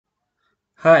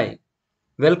Hi,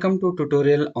 welcome to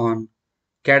tutorial on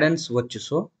Cadence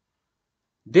Virtuoso.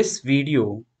 This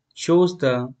video shows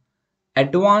the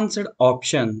advanced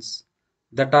options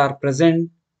that are present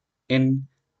in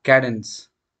Cadence.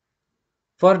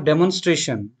 For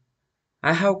demonstration,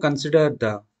 I have considered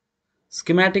the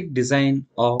schematic design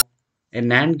of a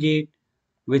NAND gate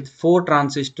with 4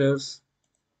 transistors,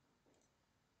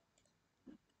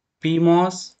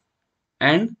 PMOS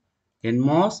and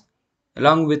NMOS,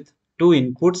 along with 2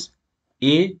 inputs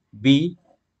A, B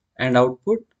and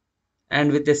output,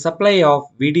 and with a supply of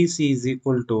VDC is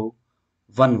equal to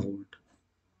 1 volt.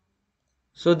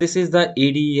 So this is the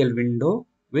ADEL window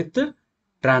with the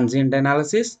transient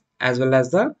analysis as well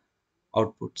as the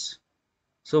outputs.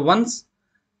 So once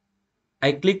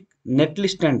I click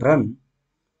netlist and run,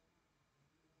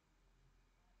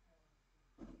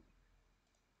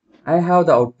 I have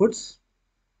the outputs,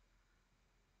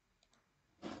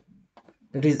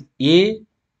 that is A,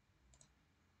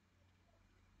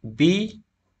 B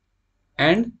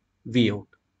and V out.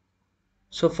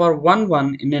 So for 1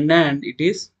 1 in a NAND it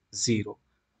is 0.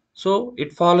 So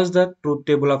it follows the truth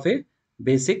table of a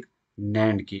basic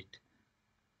NAND gate.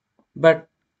 But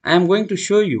I am going to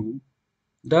show you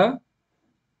the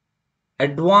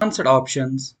advanced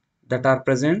options that are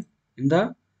present in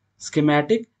the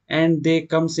schematic, and they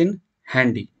comes in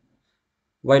handy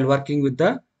while working with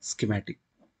the schematic.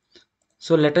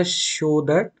 So let us show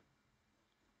that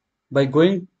by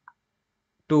going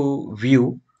to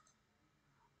view.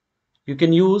 You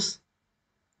can use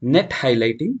net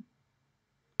highlighting.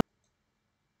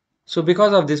 So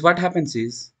because of this, what happens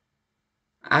is,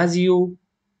 as you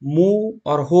move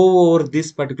or hover over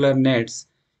this particular nets,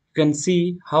 you can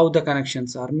see how the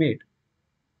connections are made.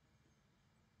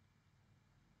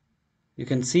 You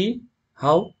can see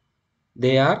how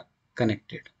they are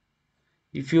connected.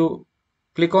 If you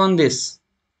click on this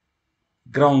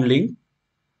ground link,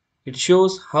 it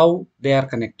shows how they are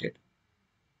connected.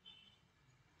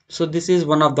 So this is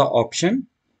one of the option.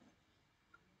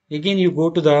 Again, you go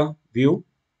to the view.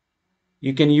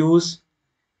 You can use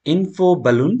info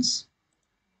balloons.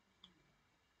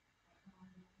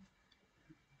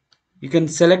 You can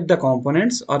select the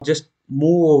components or just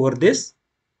move over this.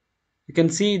 You can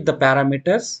see the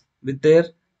parameters with their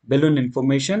balloon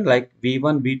information like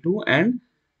V1, V2 and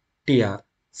TR.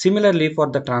 Similarly, for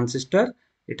the transistor,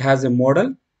 it has a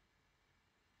model,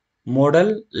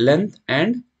 length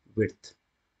and width.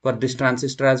 For this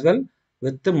transistor as well,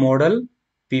 with the model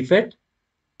pfet,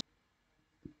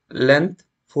 length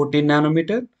 14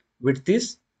 nanometer, width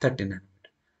is 30 nanometer.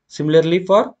 Similarly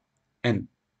for N.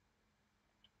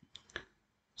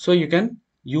 So you can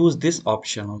use this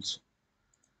option also.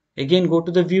 Again, go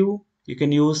to the view. You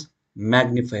can use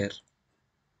magnifier.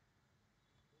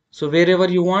 So wherever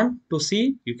you want to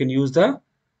see, you can use the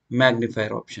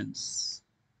magnifier options.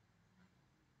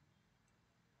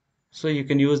 So you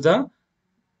can use the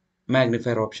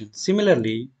magnifier option.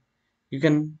 Similarly, you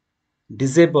can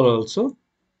disable also.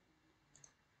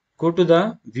 Go to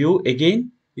the view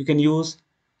again. You can use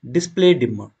display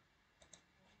dimmer.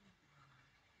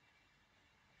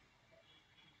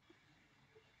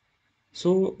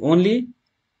 So only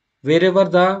wherever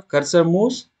the cursor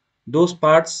moves, those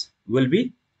parts will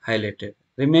be highlighted.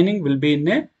 Remaining will be in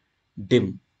a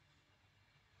dim.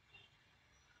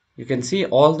 You can see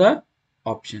all the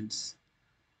options.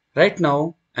 Right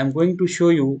now, I'm going to show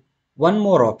you one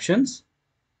more options.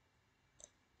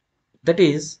 That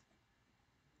is,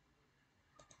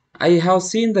 I have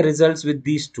seen the results with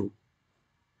these two,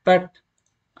 but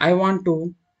I want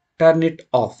to turn it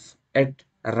off at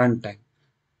runtime.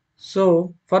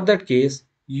 So for that case,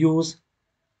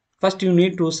 first you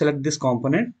need to select this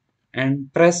component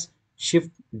and press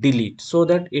shift delete so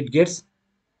that it gets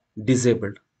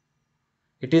disabled.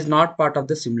 It is not part of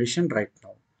the simulation right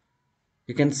now.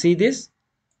 You can see this.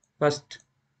 First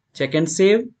check and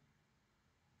save.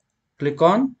 Click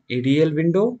on ADL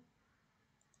window.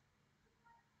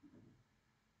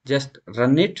 Just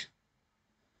run it.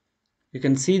 You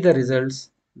can see the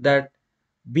results that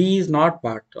B is not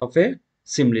part of a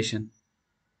simulation.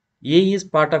 A is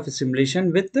part of a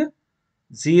simulation with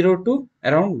 0 to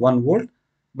around 1 volt,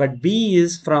 but B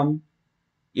is from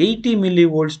 80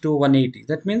 millivolts to 180.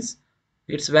 That means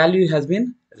its value has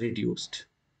been reduced.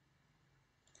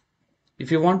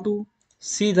 If you want to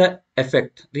see the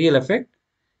effect, real effect,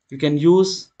 you can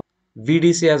use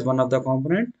VDC as one of the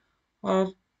component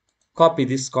or copy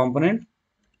this component.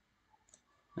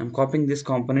 I'm copying this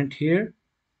component here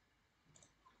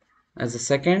as a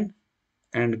second,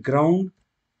 and ground,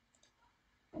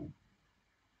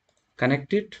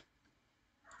 connect it.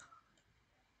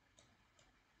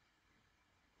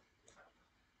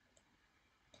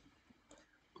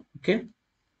 Okay,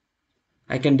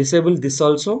 I can disable this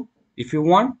also. If you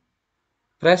want,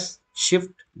 press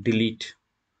shift delete.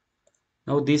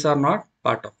 Now these are not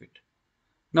part of it.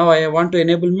 Now I want to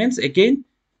enable means, again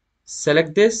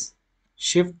select this,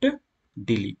 shift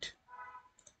delete.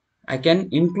 I can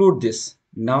include this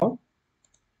now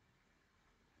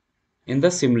in the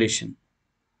simulation.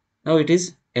 Now it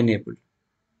is enabled.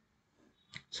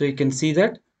 So you can see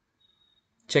that,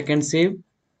 check and save.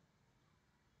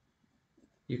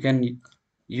 You can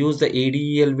use the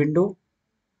ADEL window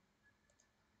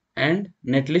and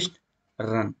netlist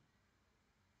run.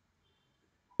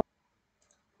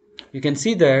 You can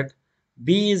see that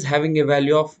B is having a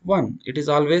value of 1. It is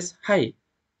always high.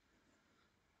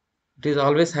 It is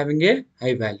always having a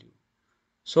high value.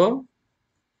 So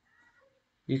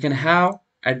you can have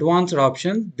advanced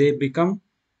options. They become,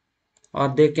 or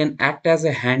they can act as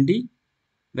a handy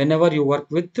whenever you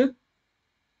work with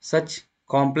such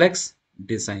complex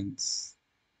designs.